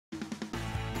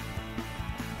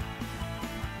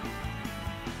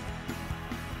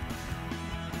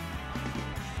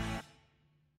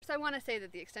I want to say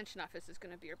that the Extension Office is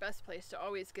going to be your best place to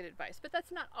always get advice, but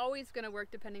that's not always going to work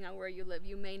depending on where you live.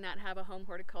 You may not have a home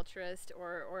horticulturist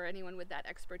or anyone with that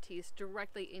expertise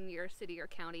directly in your city or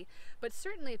county, but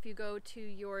certainly if you go to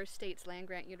your state's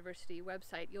land-grant university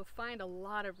website, you'll find a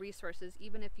lot of resources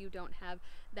even if you don't have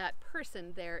that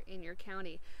person there in your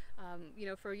county. You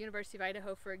know, for University of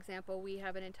Idaho, for example, we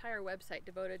have an entire website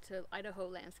devoted to Idaho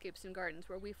landscapes and gardens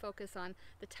where we focus on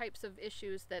the types of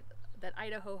issues that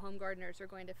Idaho home gardeners are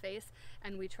going to face,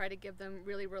 and we try to give them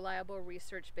really reliable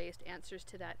research-based answers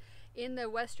to that. In the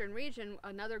western region,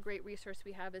 another great resource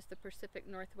we have is the Pacific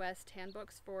Northwest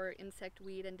handbooks for insect,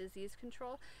 weed, and disease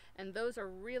control, and those are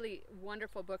really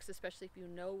wonderful books, especially if you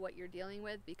know what you're dealing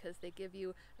with, because they give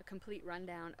you a complete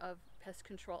rundown of pest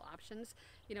control options.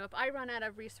 You know, if I run out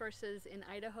of resources in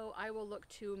Idaho, I will look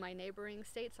to my neighboring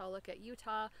states. I'll look at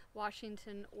Utah,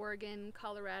 Washington, Oregon,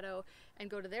 Colorado, and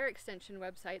go to their extension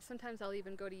website. Sometimes I'll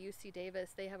even go to UC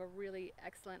Davis. They have a really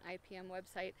excellent IPM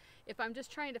website. If I'm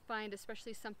just trying to find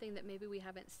especially something that maybe we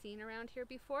haven't seen around here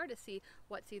before, to see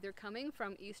what's either coming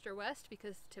from east or west,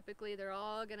 because typically they're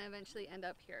all going to eventually end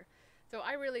up here. So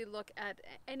I really look at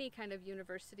any kind of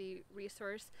university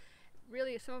resource.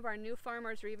 Really, some of our new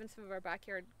farmers or even some of our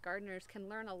backyard gardeners can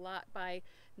learn a lot by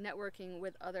networking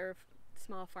with other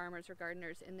small farmers or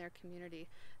gardeners in their community.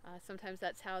 Sometimes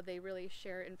that's how they really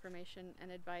share information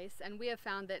and advice, and we have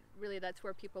found that really that's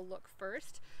where people look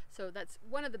first. So that's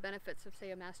one of the benefits of,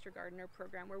 say, a Master Gardener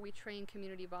program, where we train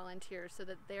community volunteers so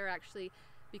that they're actually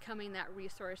becoming that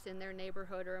resource in their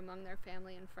neighborhood or among their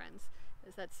family and friends.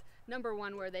 That's number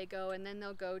one where they go, and then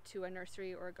they'll go to a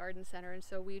nursery or a garden center, and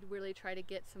so we really try to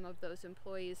get some of those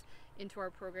employees into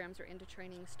our programs or into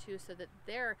trainings too, so that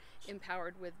they're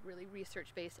empowered with really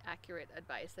research-based accurate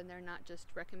advice and they're not just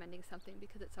recommending something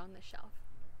because it's on the shelf.